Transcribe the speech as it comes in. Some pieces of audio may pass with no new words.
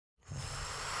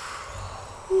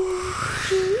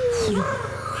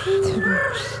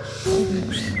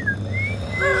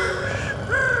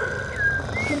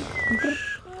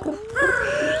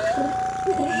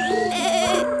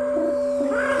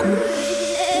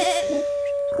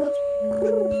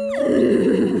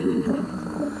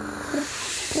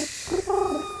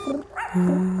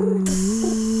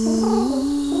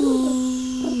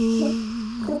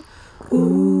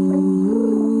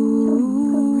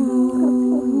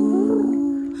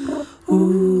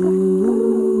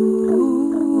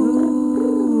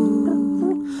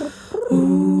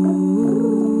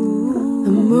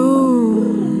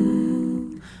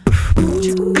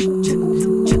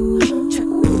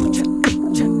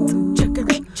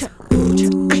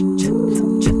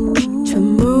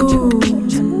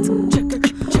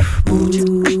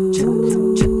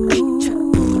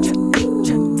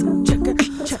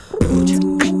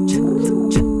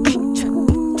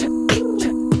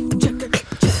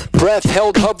Breath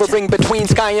held hovering between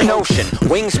sky and ocean.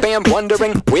 Wingspan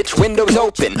wondering which window's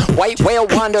open. White whale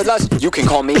wanderlust, you can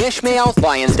call me Ishmael.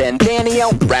 Lion's Den Daniel,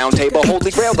 round table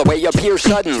holy grail. The way you appear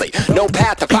suddenly, no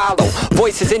path to follow.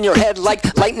 Voices in your head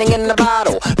like lightning in the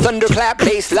bottle. Thunderclap,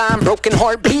 bass line, broken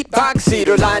heart, beatbox.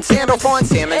 Cedar line, sandal fawn,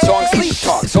 salmon song, sleep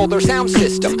talk. Solar sound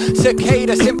system,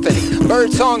 cicada symphony.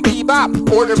 Bird song,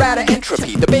 bebop, order out of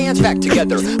entropy. The band's back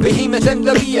together, Behemoth and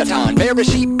Leviathan.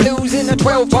 Bereshit blues in a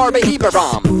 12-bar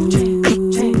Beheberam.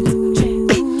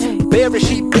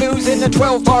 Bereshit blues in a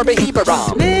 12-bar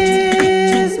Beheberam.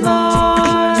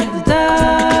 Bismor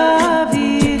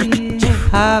David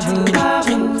Havu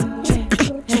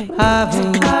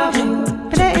Havu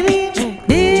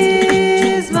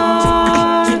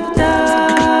Bismor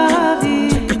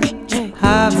David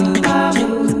Havu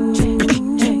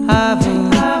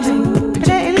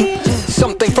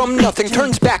Something from nothing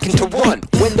turns back into one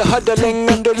when the huddling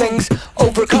underlings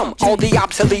overcome all the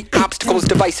obsolete obstacles,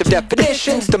 divisive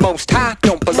definitions. The Most High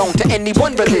don't belong to any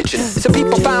one religion. Some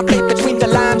people find faith between the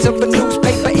lines of a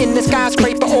newspaper, in the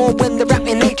skyscraper, or when they're out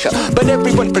in nature. But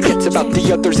everyone forgets about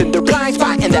the others in their blind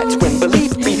spot, and that's when,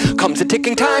 believe me, comes a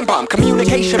ticking time bomb.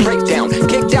 Communication breakdown,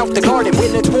 kicked out the garden.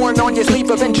 When it's worn on your sleeve,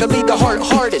 eventually the heart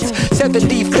hardens.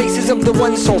 70 faces of the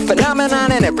one soul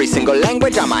phenomenon. In every single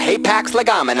language, I'm a Hapax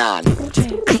Legomenon.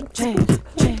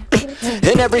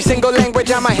 In every single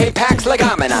language, I'm a Hapax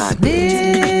Legomenon.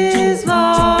 This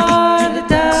more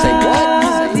Say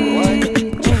what?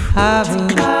 Havu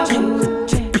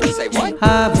Say what?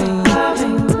 Havu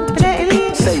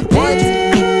Say what?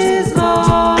 This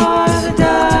more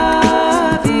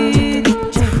David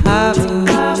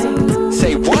Havu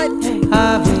Say what?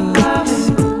 Havu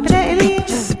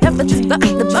Say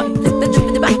what?